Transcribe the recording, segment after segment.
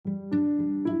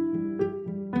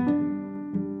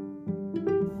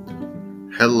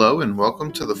Hello and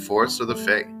welcome to the Forest of the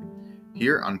Fae.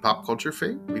 Here on Pop Culture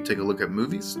Fae, we take a look at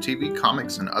movies, TV,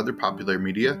 comics, and other popular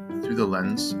media through the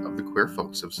lens of the queer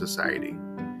folks of society.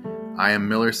 I am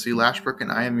Miller C. Lashbrook,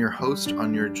 and I am your host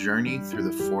on your journey through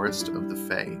the Forest of the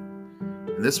Fae.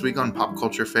 And this week on Pop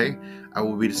Culture Fae, I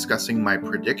will be discussing my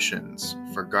predictions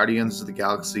for Guardians of the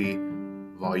Galaxy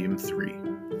Volume 3.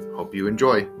 Hope you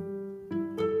enjoy.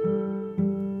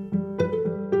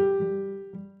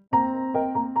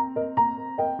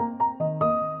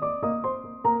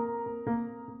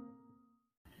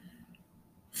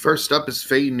 First up is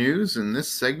Fae News. In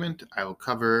this segment, I will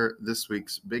cover this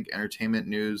week's big entertainment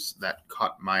news that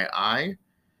caught my eye.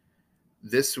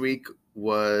 This week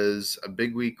was a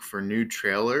big week for new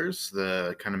trailers.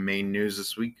 The kind of main news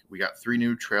this week, we got 3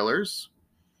 new trailers.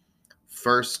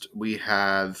 First, we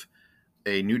have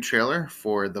a new trailer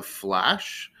for The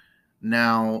Flash.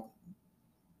 Now,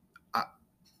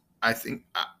 I think,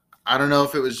 I don't know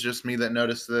if it was just me that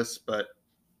noticed this, but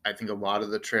I think a lot of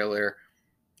the trailer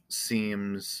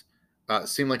seemed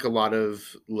like a lot of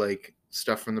like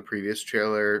stuff from the previous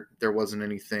trailer. There wasn't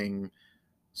anything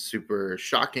super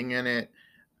shocking in it.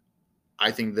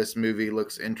 I think this movie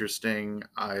looks interesting.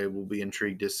 I will be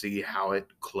intrigued to see how it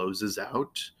closes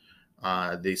out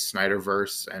the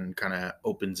Snyderverse and kind of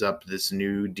opens up this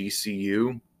new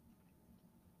DCU.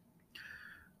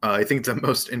 I think the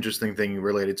most interesting thing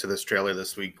related to this trailer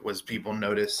this week was people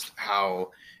noticed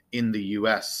how in the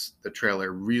US the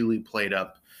trailer really played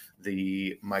up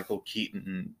the Michael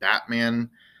Keaton Batman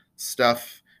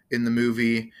stuff in the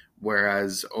movie,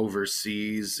 whereas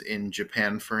overseas in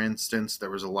Japan, for instance, there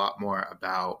was a lot more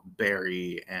about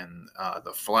Barry and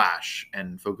the Flash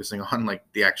and focusing on like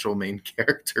the actual main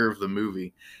character of the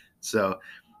movie. So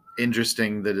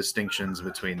interesting, the distinctions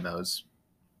between those.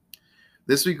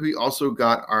 This week, we also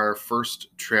got our first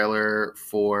trailer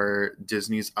for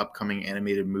Disney's upcoming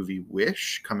animated movie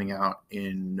Wish, coming out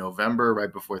in November,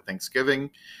 right before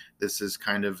Thanksgiving. This is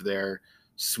kind of their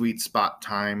sweet spot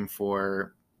time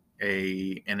for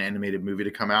an animated movie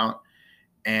to come out.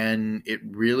 And it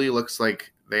really looks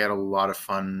like they had a lot of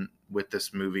fun with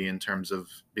this movie in terms of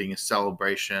being a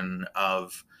celebration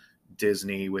of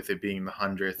Disney, with it being the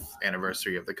 100th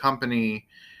anniversary of the company,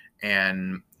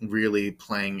 and really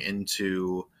playing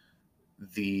into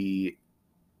the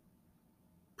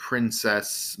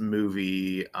princess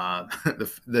movie,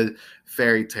 the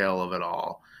fairy tale of it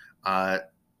all. I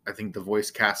think the voice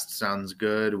cast sounds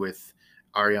good with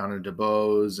Ariana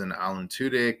DeBose and Alan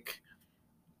Tudyk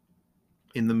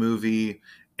in the movie.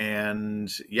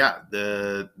 And yeah,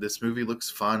 this movie looks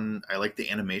fun. I like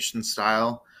the animation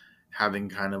style, having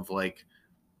kind of like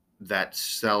that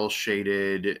cell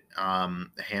shaded,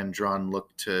 hand drawn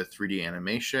look to 3D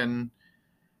animation.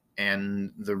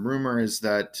 And the rumor is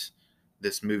that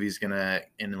this movie's gonna,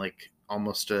 in like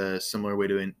almost a similar way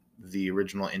to the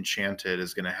original Enchanted,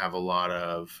 is gonna have a lot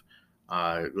of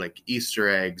like Easter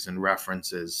eggs and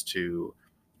references to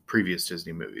previous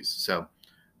Disney movies. So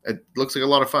it looks like a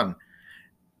lot of fun.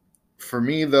 For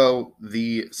me, though,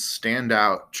 the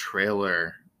standout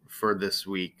trailer for this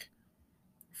week,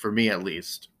 for me at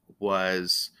least,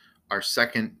 was our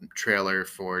second trailer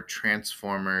for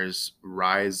Transformers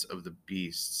Rise of the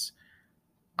Beasts.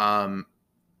 I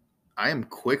am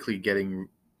quickly getting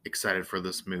excited for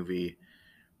this movie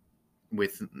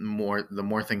with the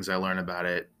more things I learn about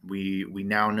it. We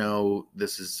now know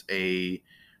this is a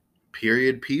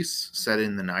period piece set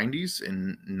in the 90s,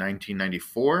 in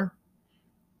 1994.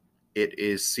 It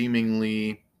is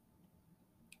seemingly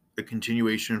a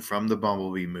continuation from the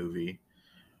Bumblebee movie.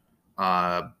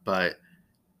 But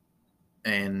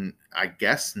I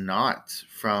guess not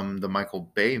from the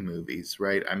Michael Bay movies,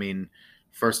 right? I mean,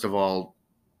 first of all,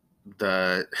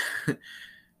 the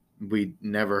we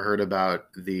never heard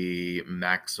about the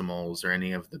Maximals or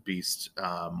any of the Beast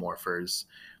morphers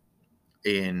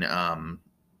in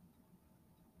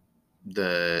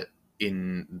the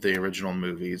original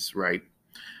movies, right?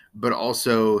 But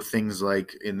also things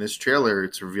like in this trailer,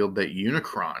 it's revealed that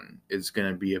Unicron is going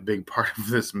to be a big part of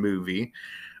this movie.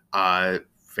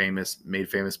 Made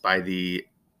famous by the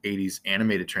 80s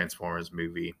animated Transformers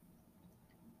movie.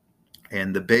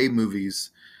 And the Bay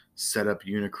movies set up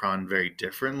Unicron very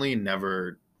differently,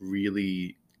 never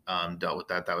really dealt with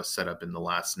that. That was set up in The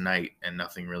Last Knight, and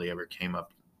nothing really ever came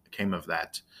of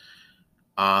that.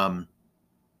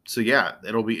 So yeah,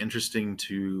 it'll be interesting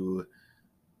to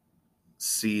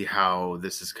see how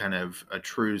this is kind of a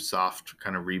true soft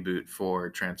kind of reboot for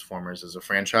Transformers as a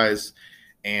franchise.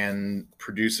 And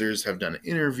producers have done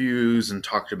interviews and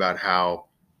talked about how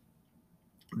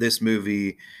this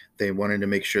movie, they wanted to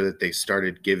make sure that they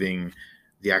started giving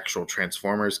the actual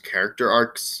Transformers character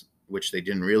arcs which they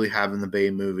didn't really have in the Bay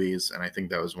movies. And I think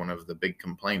that was one of the big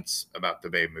complaints about the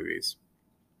Bay movies,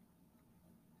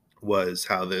 was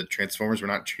how the Transformers were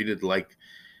not treated like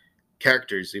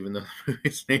characters, even though the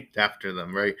movie's named after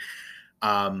them, right?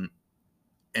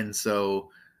 And so,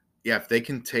 yeah, if they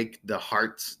can take the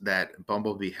hearts that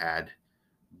Bumblebee had,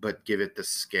 but give it the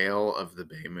scale of the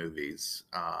Bay movies,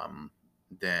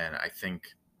 then I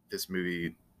think this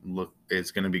movie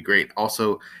is going to be great.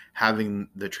 Also, having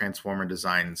the Transformer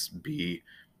designs be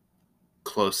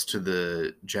close to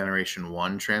the Generation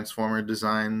 1 Transformer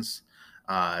designs,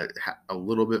 a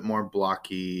little bit more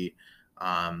blocky,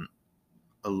 um,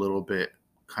 a little bit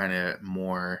kind of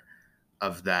more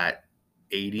of that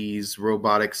 80s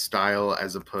robotic style,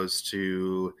 as opposed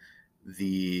to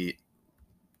the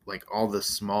like all the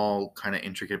small kind of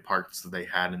intricate parts that they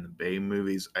had in the Bay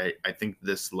movies. I think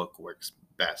this look works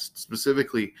best.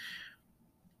 Specifically,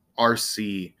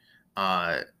 RC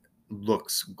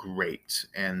looks great,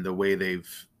 and the way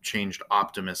they've changed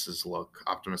Optimus's look,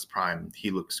 Optimus Prime, he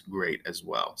looks great as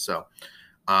well. So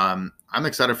I'm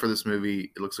excited for this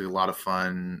movie. It looks like a lot of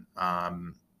fun,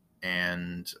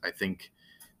 and I think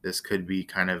this could be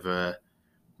kind of a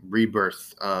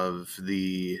rebirth of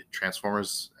the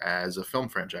Transformers as a film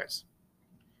franchise.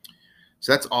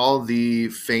 So that's all the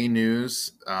Faye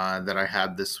news that I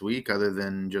had this week, other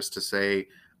than just to say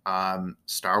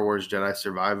Star Wars Jedi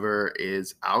Survivor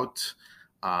is out,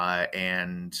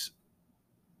 and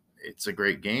it's a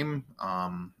great game.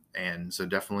 And so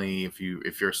definitely, if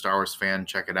you're a Star Wars fan,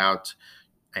 check it out.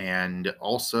 And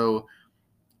also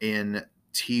in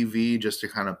TV, just to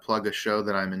kind of plug a show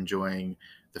that I'm enjoying,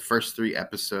 the first 3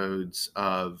 episodes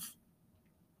of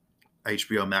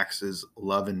HBO Max's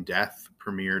Love and Death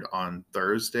premiered on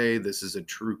Thursday. This is a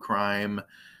true crime,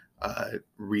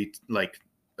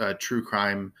 true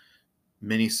crime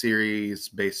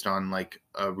miniseries based on like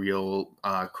a real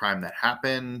crime that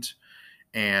happened.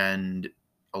 And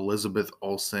Elizabeth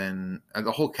Olsen, and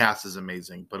the whole cast is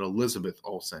amazing, but Elizabeth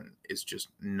Olsen is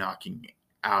just knocking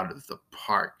out of the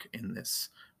park in this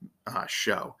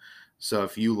show. So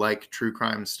if you like true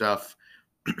crime stuff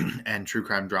and true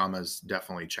crime dramas,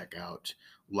 definitely check out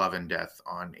Love and Death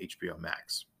on HBO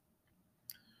Max.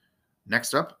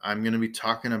 Next up, I'm going to be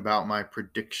talking about my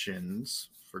predictions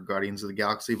for Guardians of the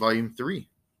Galaxy Volume 3.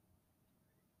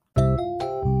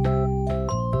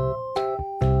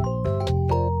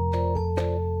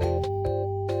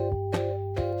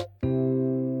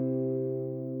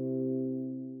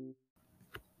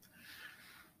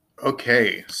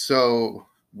 Okay, so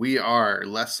we are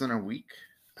less than a week,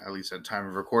 at least at time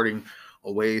of recording,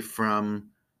 away from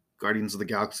Guardians of the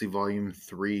Galaxy Volume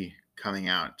 3 coming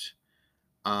out.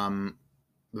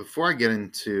 Before I get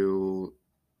into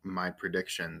my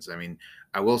predictions, I mean,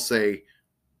 I will say,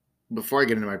 before I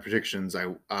get into my predictions, I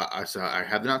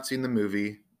have not seen the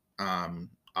movie. I'm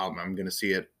going to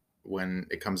see it when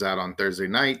it comes out on Thursday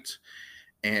night,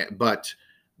 but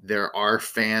there are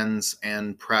fans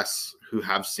and press who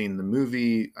have seen the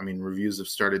movie. I mean, reviews have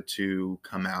started to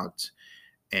come out,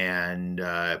 and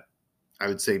I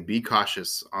would say be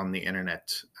cautious on the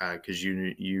internet, because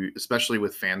you especially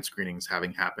with fan screenings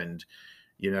having happened,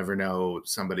 you never know,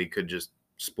 somebody could just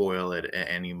spoil it at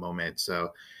any moment.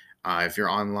 So if you're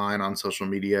online on social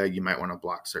media, you might want to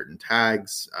block certain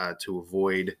tags to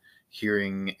avoid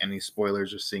hearing any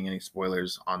spoilers or seeing any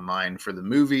spoilers online for the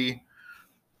movie.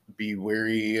 Be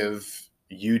wary of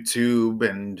YouTube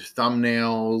and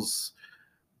thumbnails,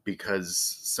 because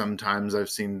sometimes I've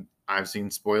seen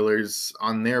spoilers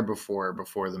on there before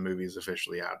the movie is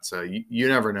officially out. So you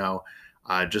never know.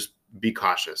 Just be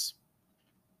cautious.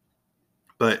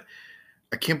 But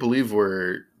I can't believe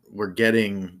we're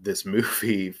getting this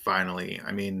movie finally.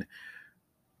 I mean,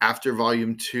 after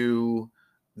Volume 2,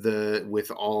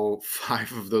 with all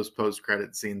 5 of those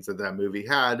post-credit scenes that movie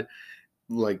had,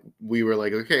 like we were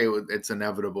like, okay, it's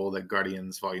inevitable that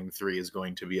Guardians Volume 3 is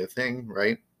going to be a thing,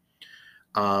 right?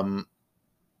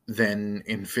 Then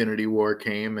Infinity War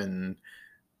came and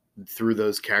threw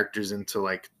those characters into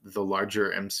like the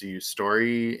larger MCU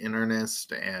story in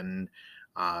earnest, and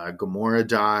Gamora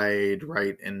died,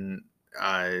 right? And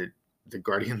the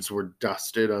Guardians were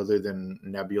dusted, other than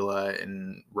Nebula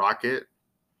and Rocket.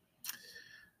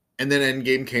 And then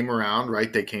Endgame came around,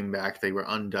 right? They came back, they were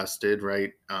undusted,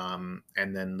 right?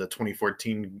 And then the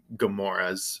 2014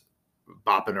 Gamora's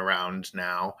bopping around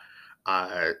now,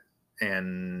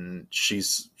 and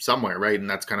she's somewhere, right? And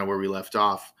that's kind of where we left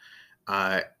off.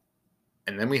 And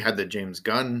then we had the James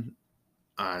Gunn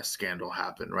scandal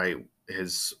happen, right?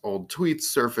 His old tweets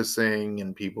surfacing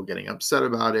and people getting upset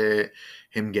about it,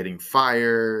 him getting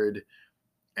fired,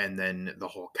 and then the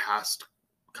whole cast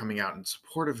coming out in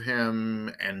support of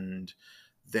him, and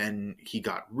then he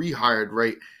got rehired,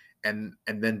 right? And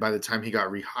then by the time he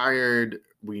got rehired,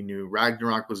 we knew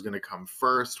Ragnarok was going to come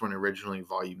first when originally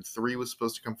Volume 3 was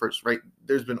supposed to come first, right?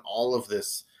 There's been all of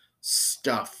this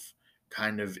stuff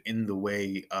kind of in the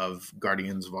way of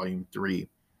Guardians Volume 3.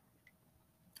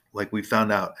 Like we have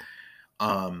found out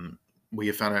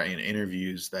in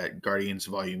interviews that Guardians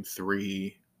Volume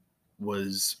 3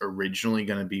 was originally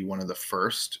going to be one of the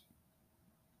first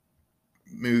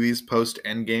movies post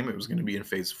Endgame. It was going to be in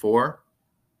Phase 4.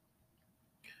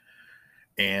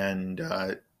 And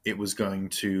it was going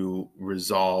to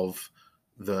resolve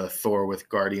the Thor with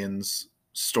Guardians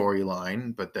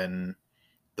storyline, but then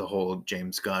the whole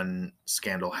James Gunn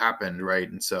scandal happened, right?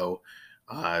 And so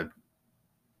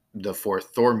the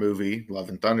fourth Thor movie, Love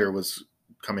and Thunder, was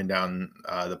coming down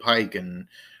the pike, and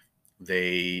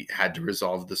they had to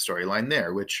resolve the storyline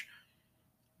there, which,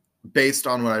 based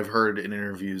on what I've heard in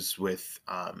interviews with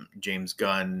James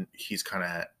Gunn, he's kind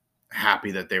of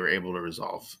happy that they were able to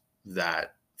resolve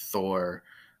that Thor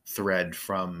thread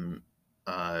from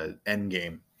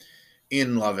Endgame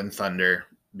in Love and Thunder,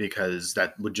 because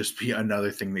that would just be another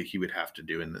thing that he would have to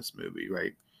do in this movie,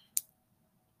 right?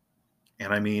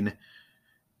 And I mean,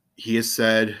 he has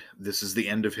said this is the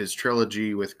end of his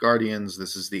trilogy with Guardians.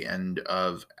 This is the end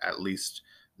of at least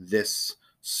this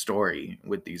story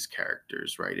with these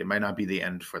characters, right? It might not be the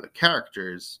end for the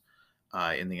characters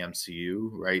in the MCU,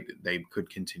 right? They could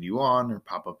continue on or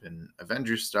pop up in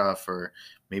Avengers stuff, or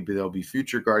maybe there'll be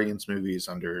future Guardians movies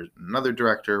under another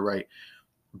director, right?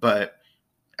 But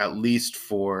at least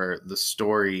for the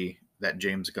story that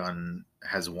James Gunn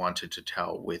has wanted to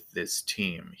tell with this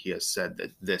team, he has said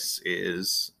that this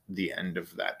is the end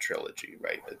of that trilogy,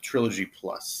 right? A trilogy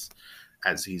plus,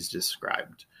 as he's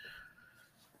described.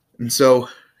 And so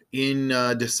in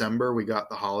December, we got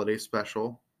the holiday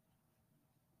special.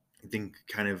 I think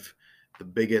kind of the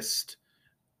biggest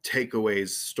takeaways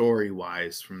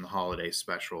story-wise from the holiday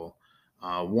special.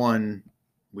 One,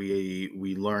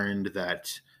 we learned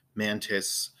that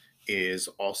Mantis is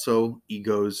also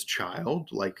Ego's child,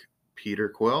 like Peter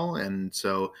Quill, and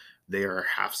so they are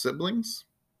half siblings.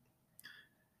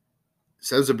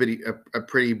 So that was a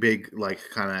pretty big, like,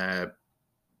 kind of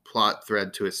plot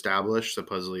thread to establish.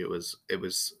 Supposedly, it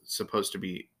was supposed to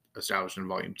be established in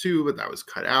Volume 2, but that was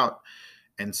cut out,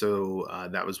 and so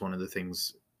that was one of the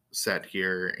things set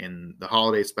here in the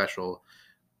holiday special.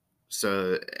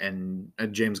 So, and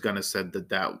James Gunn has said that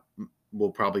that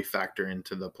will probably factor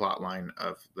into the plot line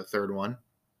of the third one.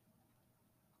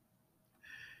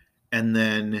 And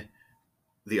then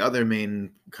the other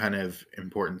main kind of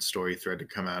important story thread to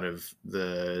come out of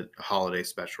the holiday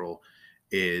special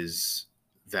is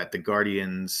that the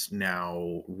Guardians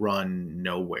now run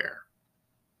nowhere.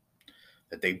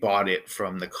 That they bought it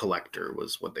from the Collector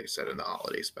was what they said in the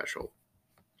holiday special.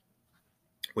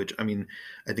 Which, I mean,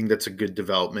 I think that's a good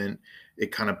development.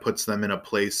 It kind of puts them in a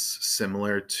place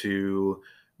similar to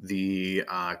the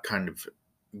kind of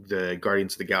the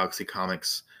Guardians of the Galaxy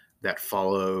comics that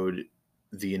followed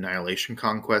the Annihilation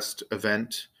Conquest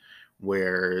event,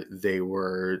 where they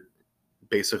were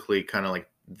basically kind of like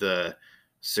the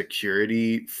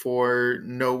security for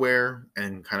Nowhere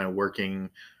and kind of working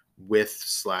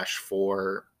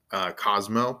with/for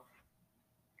Cosmo,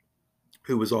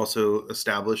 who was also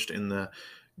established in the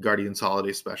Guardians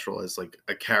Holiday Special as like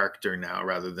a character now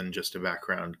rather than just a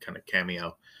background kind of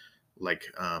cameo, like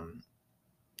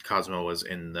Cosmo was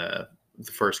in the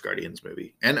first Guardians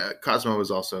movie. And Cosmo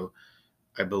was also,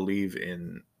 I believe,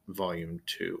 in Volume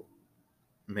 2.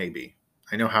 Maybe.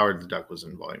 I know Howard the Duck was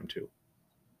in Volume 2.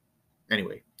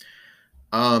 Anyway.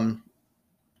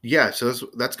 Yeah, so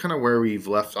that's kind of where we've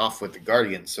left off with the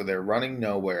Guardians. So they're running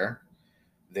nowhere.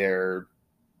 They're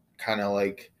kind of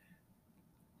like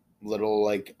little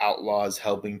like outlaws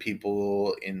helping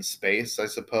people in space, I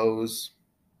suppose.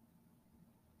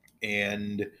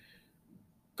 And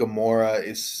Gamora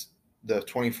is the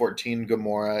 2014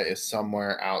 Gamora is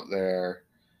somewhere out there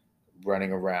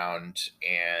running around,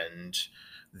 and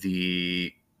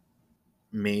the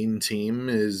main team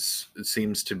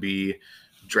seems to be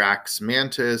Drax,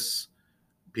 Mantis,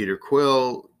 Peter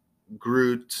Quill,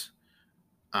 Groot,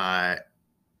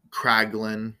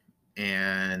 Kraglin,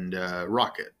 and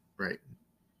Rocket, right?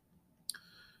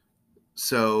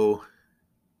 So,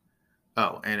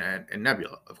 and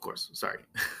Nebula, of course. Sorry.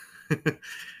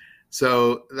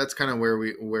 So that's kind of where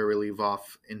we leave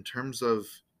off in terms of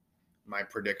my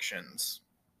predictions.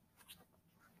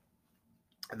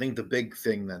 I think the big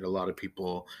thing that a lot of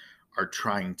people are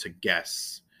trying to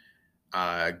guess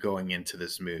going into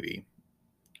this movie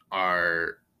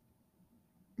are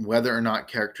whether or not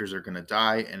characters are going to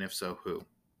die, and if so, who.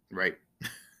 right?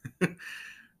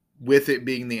 With it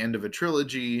being the end of a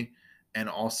trilogy, and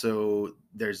also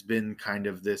there's been kind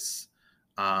of this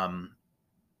um,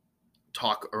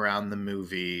 talk around the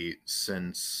movie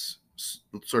since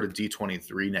sort of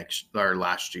D23 next or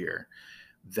last year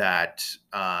that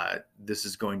this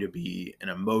is going to be an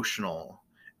emotional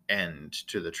end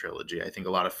to the trilogy. I think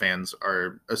a lot of fans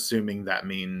are assuming that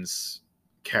means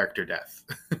character death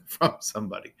from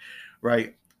somebody,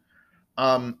 right?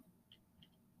 Um,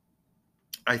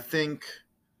 I think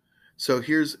so.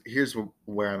 Here's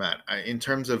where I'm at in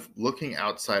terms of looking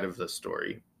outside of the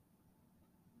story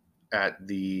at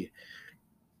the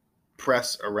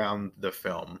press around the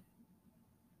film.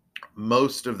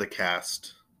 Most of the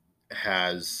cast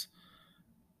has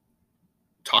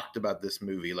talked about this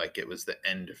movie like it was the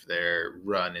end of their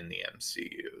run in the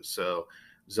MCU. So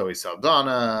Zoe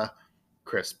Saldana,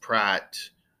 Chris Pratt,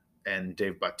 and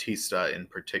Dave Bautista in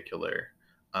particular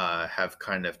have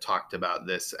kind of talked about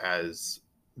this as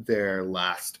their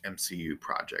last MCU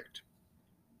project.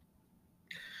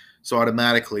 So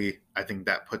automatically, I think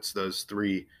that puts those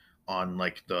three on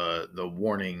like the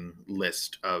warning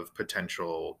list of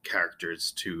potential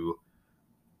characters to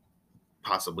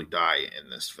possibly die in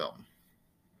this film.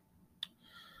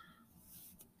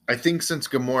 I think since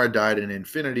Gamora died in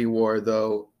Infinity War,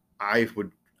 though, I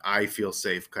feel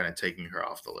safe kind of taking her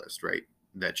off the list, right?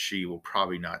 That she will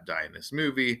probably not die in this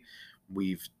movie.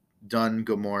 We've done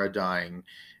Gamora dying,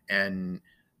 and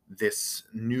this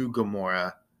new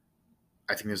Gamora,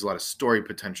 I think there's a lot of story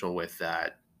potential with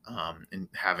that, in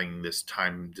having this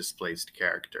time displaced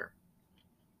character.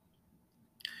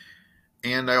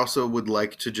 And I also would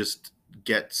like to just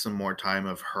get some more time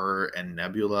of her and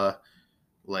Nebula,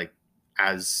 like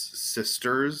as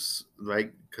sisters,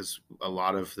 right? Because a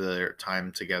lot of their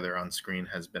time together on screen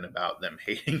has been about them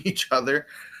hating each other,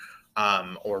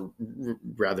 or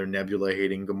rather, Nebula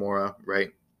hating Gamora,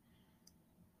 right?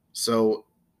 So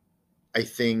I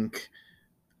think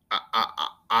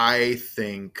I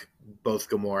think both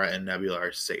Gamora and Nebula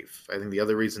are safe. I think the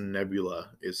other reason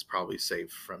Nebula is probably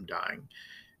safe from dying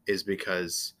is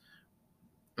because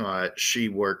she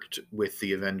worked with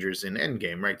the Avengers in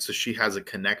Endgame, right? So she has a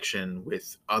connection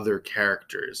with other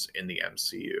characters in the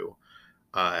MCU,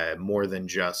 more than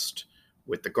just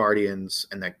with the Guardians,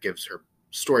 and that gives her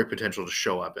story potential to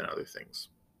show up in other things.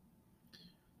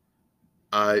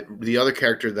 The other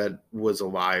character that was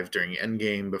alive during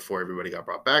Endgame before everybody got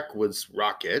brought back was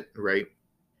Rocket, right?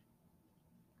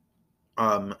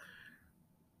 Um,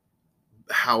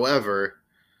 However,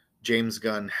 James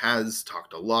Gunn has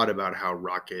talked a lot about how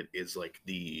Rocket is like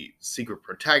the secret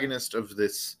protagonist of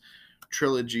this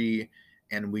trilogy,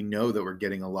 and we know that we're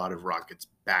getting a lot of Rocket's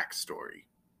backstory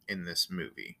in this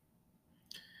movie.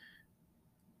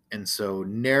 And so,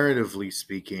 narratively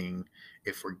speaking,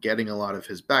 if we're getting a lot of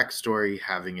his backstory,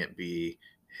 having it be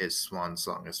his swan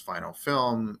song, his final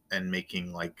film, and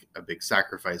making like a big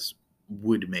sacrifice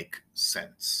would make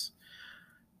sense.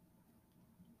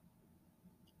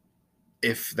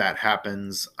 If that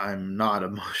happens, I'm not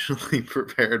emotionally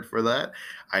prepared for that.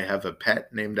 I have a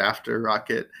pet named after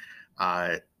Rocket,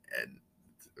 and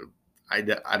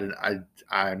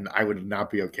I would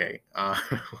not be okay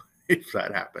if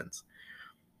that happens.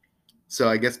 So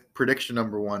I guess prediction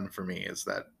number one for me is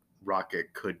that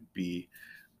Rocket could be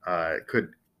could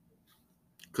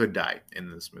die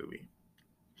in this movie.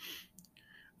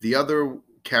 The other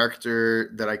character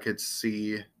that I could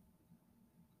see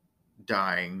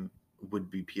dying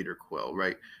would be Peter Quill,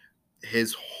 right?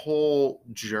 His whole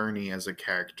journey as a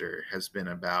character has been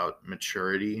about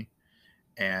maturity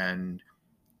and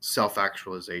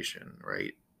self-actualization,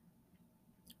 right?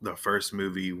 The first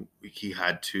movie, he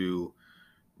had to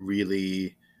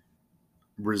really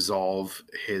resolve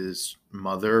his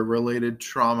mother related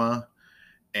trauma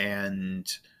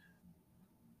and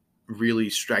really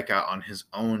strike out on his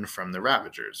own from the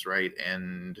Ravagers, right?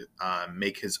 And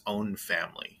make his own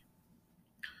family.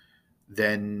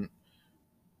 Then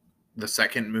the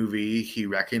second movie, he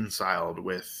reconciled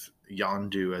with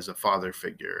Yondu as a father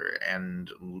figure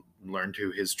and learned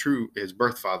who his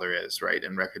birth father is, right?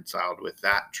 And reconciled with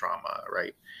that trauma,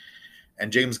 right?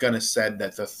 And James Gunn has said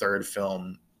that the third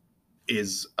film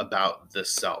is about the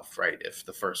self, right? If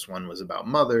the first one was about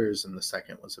mothers and the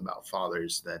second was about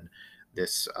fathers, then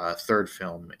this third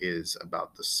film is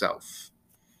about the self.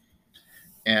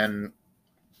 And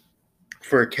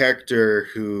for a character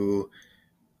who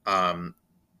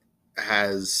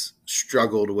has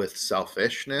struggled with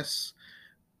selfishness,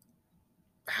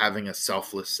 having a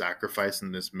selfless sacrifice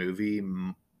in this movie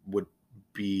would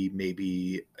be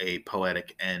maybe a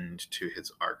poetic end to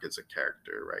his arc as a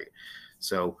character, right?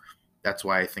 So That's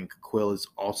why I think Quill is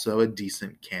also a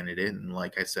decent candidate. And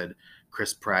like I said,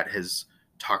 Chris Pratt has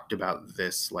talked about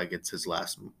this like it's his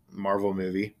last Marvel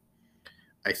movie.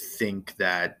 I think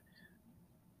that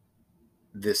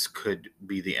this could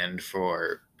be the end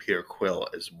for Peter Quill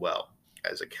as well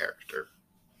as a character.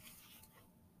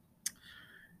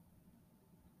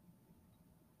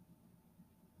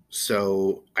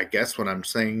 So I guess what I'm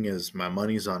saying is my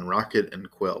money's on Rocket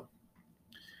and Quill.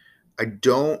 I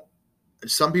don't.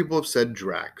 Some people have said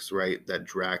Drax, right? That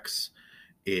Drax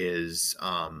is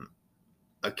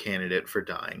a candidate for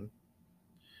dying.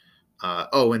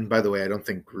 Oh, and by the way, I don't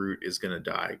think Groot is gonna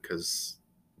die because,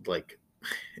 like,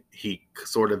 he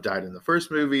sort of died in the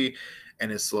first movie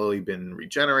and has slowly been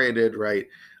regenerated, right?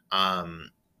 Um,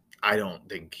 I don't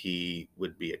think he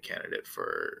would be a candidate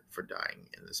for dying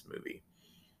in this movie.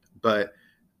 But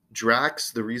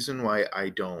Drax, the reason why I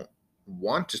don't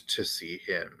want to see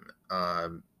him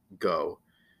go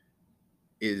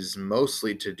is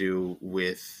mostly to do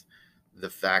with the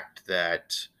fact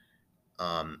that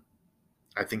um,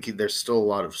 I think there's still a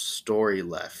lot of story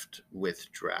left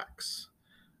with Drax.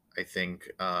 I think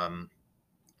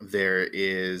there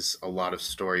is a lot of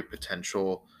story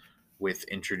potential with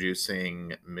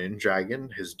introducing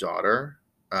Moondragon, his daughter,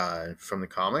 from the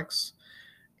comics,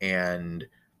 and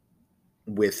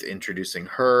with introducing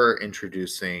her,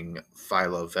 introducing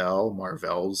Phyla-Vell,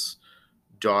 Marvel's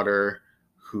daughter,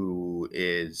 who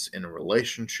is in a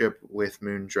relationship with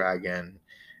Moondragon.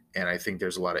 And I think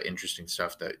there's a lot of interesting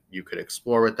stuff that you could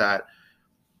explore with that.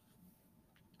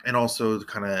 And also,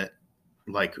 kind of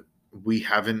like, we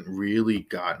haven't really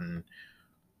gotten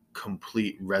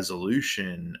complete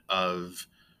resolution of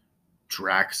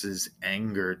Drax's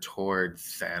anger toward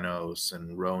Thanos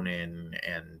and Ronan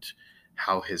and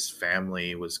how his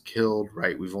family was killed,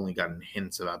 right? We've only gotten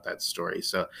hints about that story.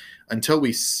 So until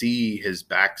we see his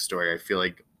backstory, I feel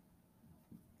like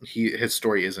his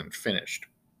story isn't finished.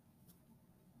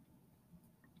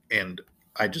 And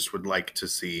I just would like to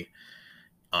see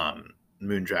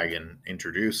Moondragon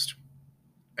introduced.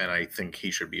 And I think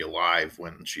he should be alive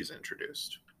when she's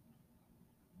introduced.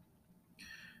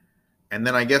 And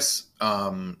then I guess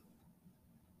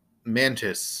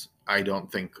Mantis, I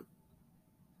don't think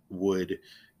would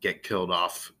get killed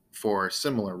off for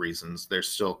similar reasons. There's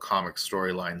still comic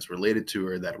storylines related to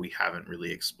her that we haven't really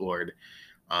explored,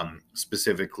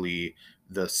 specifically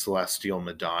the Celestial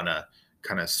Madonna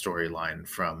kind of storyline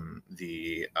from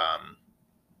the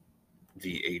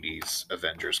 80s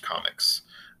Avengers comics.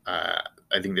 I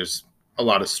think there's a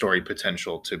lot of story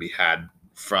potential to be had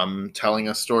from telling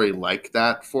a story like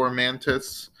that for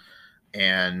Mantis.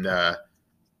 And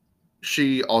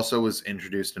she also was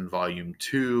introduced in volume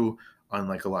 2,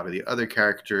 unlike a lot of the other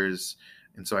characters.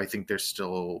 And so I think there's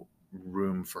still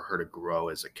room for her to grow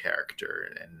as a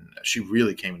character. And she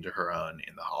really came into her own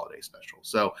in the holiday special.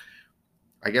 So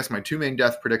I guess my two main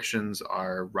death predictions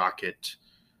are Rocket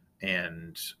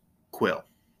and Quill.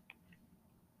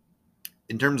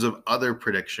 In terms of other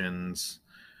predictions,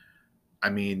 I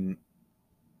mean,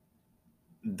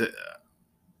 the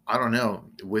I don't know.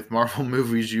 With Marvel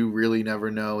movies, you really never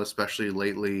know, especially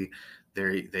lately.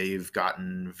 They've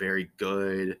gotten very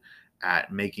good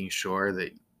at making sure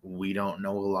that we don't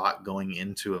know a lot going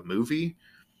into a movie.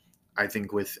 I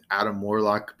think with Adam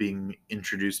Warlock being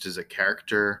introduced as a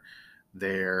character,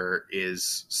 there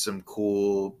is some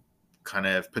cool kind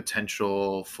of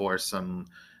potential for some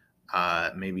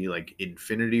maybe like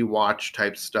Infinity Watch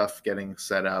type stuff getting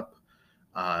set up,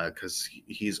 because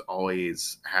he's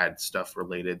always had stuff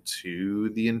related to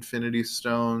the Infinity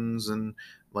Stones and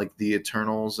like the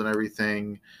Eternals and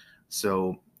everything.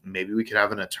 So maybe we could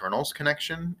have an Eternals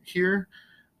connection here.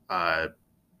 Uh,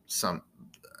 some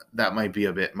that might be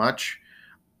a bit much.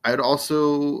 I'd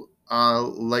also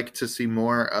like to see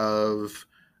more of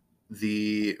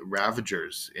the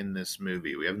Ravagers in this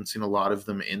movie. We haven't seen a lot of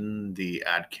them in the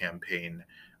ad campaign,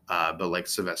 but like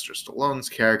Sylvester Stallone's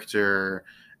character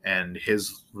and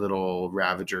his little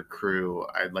Ravager crew,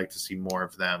 I'd like to see more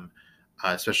of them,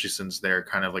 especially since they're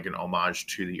kind of like an homage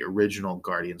to the original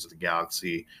Guardians of the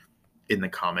Galaxy in the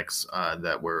comics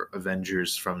that were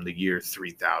Avengers from the year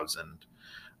 3000.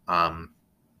 Um,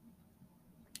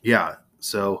 yeah,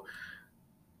 so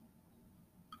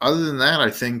other than that, I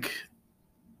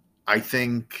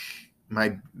think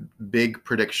my big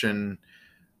prediction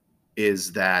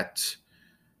is that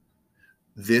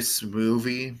this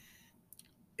movie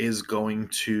is going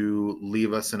to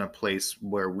leave us in a place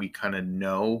where we kind of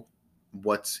know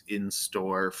what's in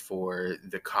store for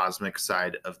the cosmic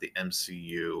side of the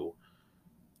MCU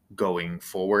going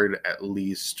forward, at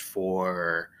least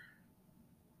for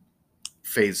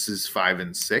phases 5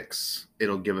 and 6,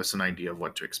 it'll give us an idea of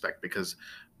what to expect, because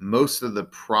most of the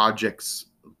projects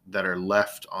that are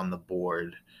left on the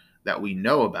board that we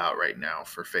know about right now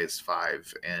for phase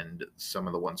 5 and some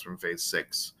of the ones from phase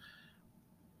 6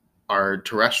 are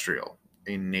terrestrial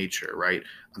in nature, right?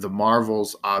 The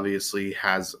Marvels obviously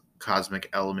has cosmic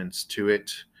elements to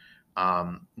it,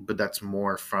 but that's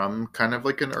more from kind of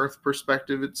like an Earth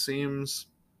perspective, it seems,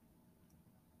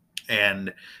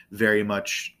 and very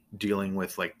much dealing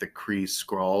with like the Kree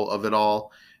Skrull of it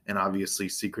all. And obviously,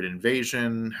 Secret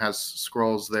Invasion has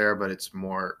Skrulls there, but it's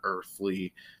more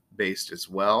earthly based as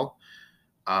well.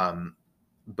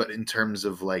 But in terms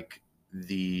of like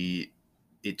the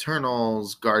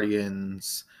Eternals,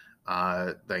 Guardians,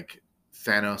 like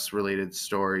Thanos related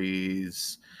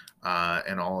stories,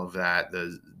 and all of that,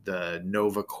 the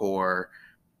Nova Corps,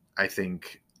 I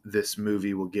think this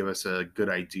movie will give us a good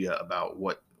idea about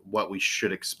what we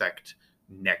should expect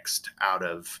next out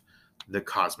of the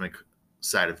cosmic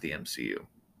side of the MCU.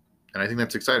 And I think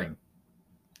that's exciting.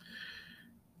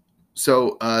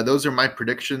 So those are my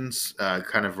predictions,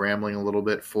 kind of rambling a little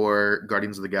bit for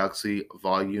Guardians of the Galaxy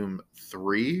Volume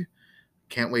 3.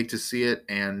 Can't wait to see it.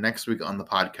 And next week on the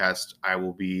podcast, I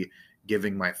will be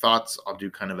giving my thoughts. I'll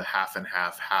do kind of a half and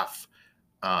half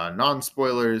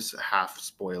non-spoilers, half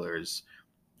spoilers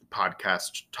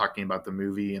podcast talking about the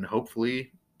movie. And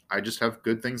hopefully I just have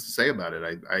good things to say about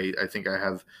it. I think I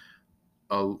have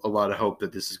a lot of hope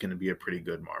that this is going to be a pretty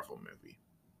good Marvel movie.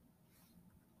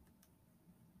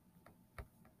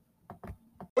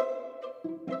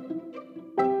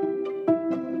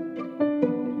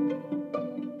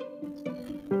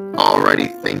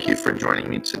 Alrighty, thank you for joining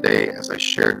me today as I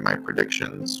shared my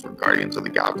predictions for Guardians of the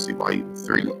Galaxy Volume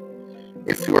 3.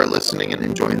 If you are listening and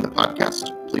enjoying the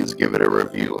podcast, please give it a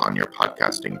review on your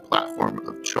podcasting platform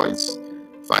of choice.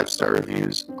 5-star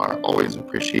reviews are always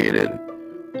appreciated.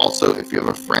 Also, if you have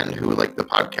a friend who would like the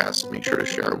podcast, make sure to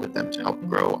share it with them to help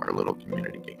grow our little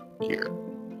community here.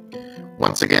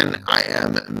 Once again, I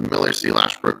am Miller C.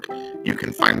 Lashbrook. You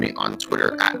can find me on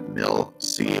Twitter at Mill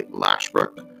C.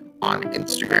 Lashbrook, on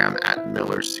Instagram at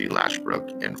Miller C.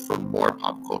 Lashbrook, and for more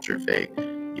Pop Culture Fae,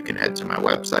 you can head to my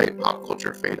website,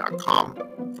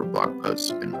 popculturefae.com, for blog posts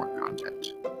and more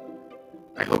content.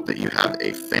 I hope that you have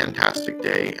a fantastic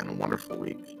day and a wonderful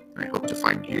week, and I hope to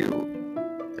find you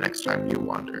the next time you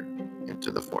wander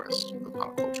into the forest of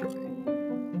Pop Culture Fae.